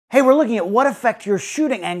Hey, we're looking at what effect your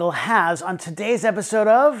shooting angle has on today's episode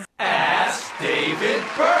of Ask David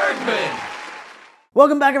Bergman.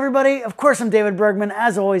 Welcome back, everybody. Of course, I'm David Bergman,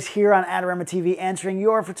 as always, here on Adorama TV, answering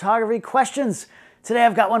your photography questions. Today,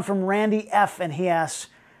 I've got one from Randy F., and he asks,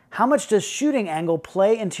 how much does shooting angle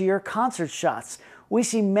play into your concert shots? We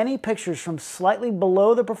see many pictures from slightly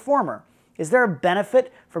below the performer. Is there a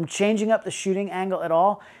benefit from changing up the shooting angle at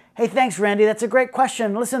all? Hey, thanks, Randy. That's a great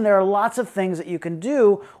question. Listen, there are lots of things that you can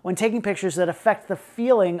do when taking pictures that affect the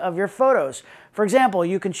feeling of your photos. For example,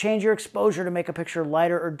 you can change your exposure to make a picture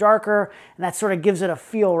lighter or darker, and that sort of gives it a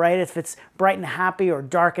feel, right? If it's bright and happy or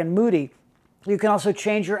dark and moody. You can also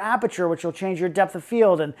change your aperture, which will change your depth of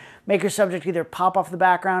field and make your subject either pop off the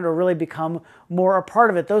background or really become more a part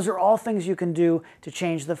of it. Those are all things you can do to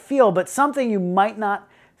change the feel, but something you might not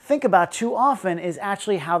think about too often is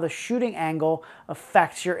actually how the shooting angle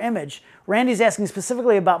affects your image. Randy's asking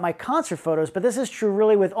specifically about my concert photos, but this is true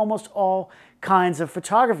really with almost all kinds of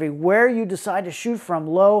photography. Where you decide to shoot from,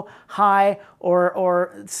 low, high,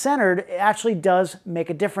 or centered, actually does make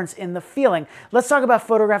a difference in the feeling. Let's talk about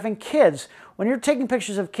photographing kids. When you're taking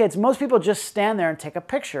pictures of kids, most people just stand there and take a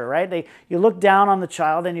picture, right? You look down on the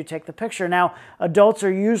child and you take the picture. Now, adults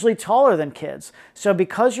are usually taller than kids, so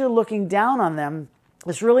because you're looking down on them,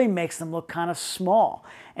 this really makes them look kind of small.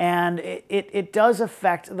 And it does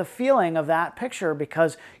affect the feeling of that picture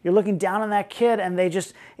because you're looking down on that kid and it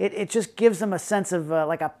just gives them a sense of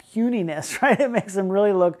like a puniness, right? It makes them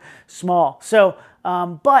really look small. So,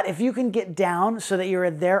 but if you can get down so that you're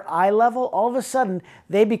at their eye level, all of a sudden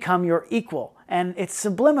they become your equal. And it's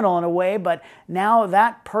subliminal in a way, but now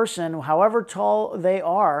that person, however tall they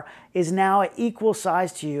are, is now at equal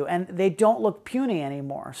size to you and they don't look puny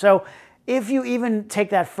anymore. So if you even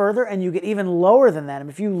take that further and you get even lower than that,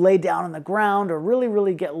 if you lay down on the ground or really,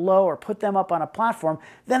 really get low or put them up on a platform,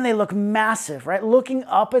 then they look massive, right? Looking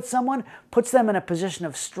up at someone puts them in a position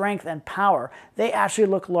of strength and power. They actually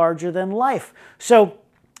look larger than life. So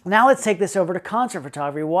now let's take this over to concert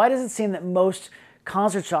photography. Why does it seem that most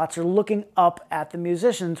concert shots are looking up at the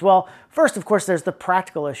musicians? Well, first, of course, there's the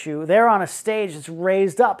practical issue. They're on a stage that's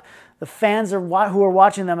raised up. The fans who are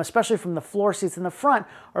watching them, especially from the floor seats in the front,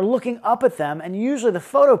 are looking up at them, and usually the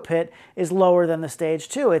photo pit is lower than the stage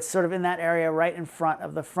too. It's sort of in that area right in front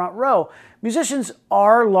of the front row. Musicians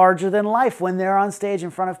are larger than life when they're on stage in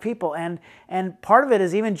front of people, and part of it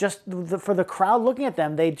is even just for the crowd looking at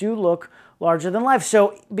them, they do look larger than life.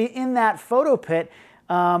 So in that photo pit,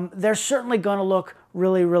 they're certainly going to look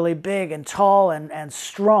really, really big and tall and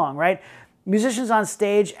strong, right? Musicians on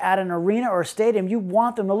stage at an arena or a stadium, you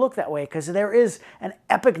want them to look that way because there is an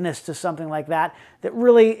epicness to something like that that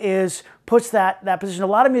really puts that position. A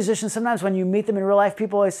lot of musicians, sometimes when you meet them in real life,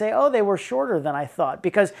 people always say, oh, they were shorter than I thought,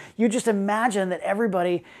 because you just imagine that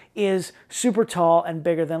everybody is super tall and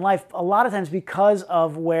bigger than life, a lot of times because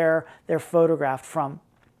of where they're photographed from.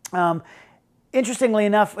 Interestingly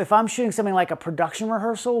enough, if I'm shooting something like a production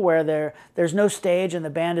rehearsal where there's no stage and the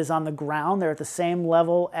band is on the ground, they're at the same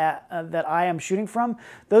level that I am shooting from,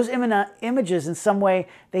 those images in some way,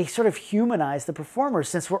 they sort of humanize the performers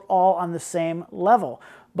since we're all on the same level.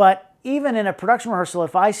 But even in a production rehearsal,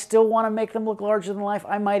 if I still want to make them look larger than life,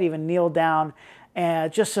 I might even kneel down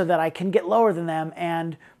just so that I can get lower than them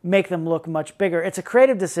and make them look much bigger. It's a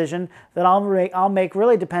creative decision that I'll make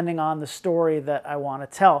really depending on the story that I want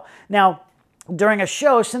to tell. Now, during a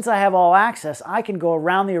show, since I have all access, I can go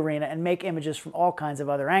around the arena and make images from all kinds of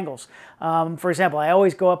other angles. For example, I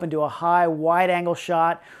always go up and do a high, wide-angle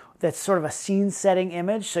shot that's sort of a scene-setting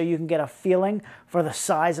image, so you can get a feeling for the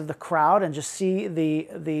size of the crowd and just see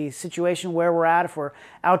the situation where we're at, if we're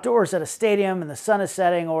outdoors at a stadium and the sun is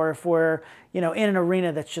setting, or if we're in an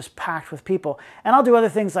arena that's just packed with people. And I'll do other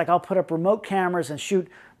things like I'll put up remote cameras and shoot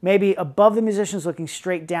maybe above the musicians looking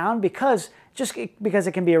straight down because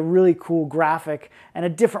it can be a really cool graphic and a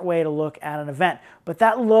different way to look at an event. But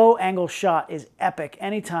that low angle shot is epic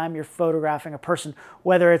anytime you're photographing a person,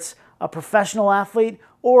 whether it's a professional athlete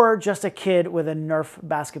or just a kid with a Nerf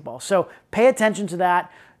basketball. So pay attention to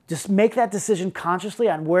that. Just make that decision consciously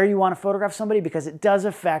on where you want to photograph somebody because it does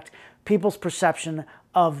affect people's perception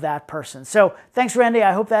of that person. So thanks, Randy.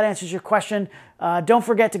 I hope that answers your question. Don't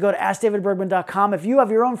forget to go to AskDavidBergman.com. If you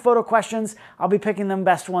have your own photo questions, I'll be picking the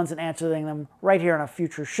best ones and answering them right here on a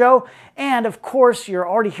future show. And of course, you're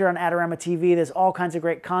already here on Adorama TV. There's all kinds of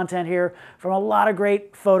great content here from a lot of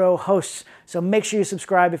great photo hosts. So make sure you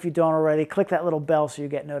subscribe if you don't already. Click that little bell so you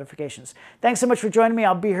get notifications. Thanks so much for joining me.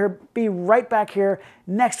 I'll be right back here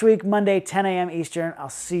next week, Monday, 10 a.m. Eastern. I'll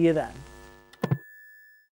see you then.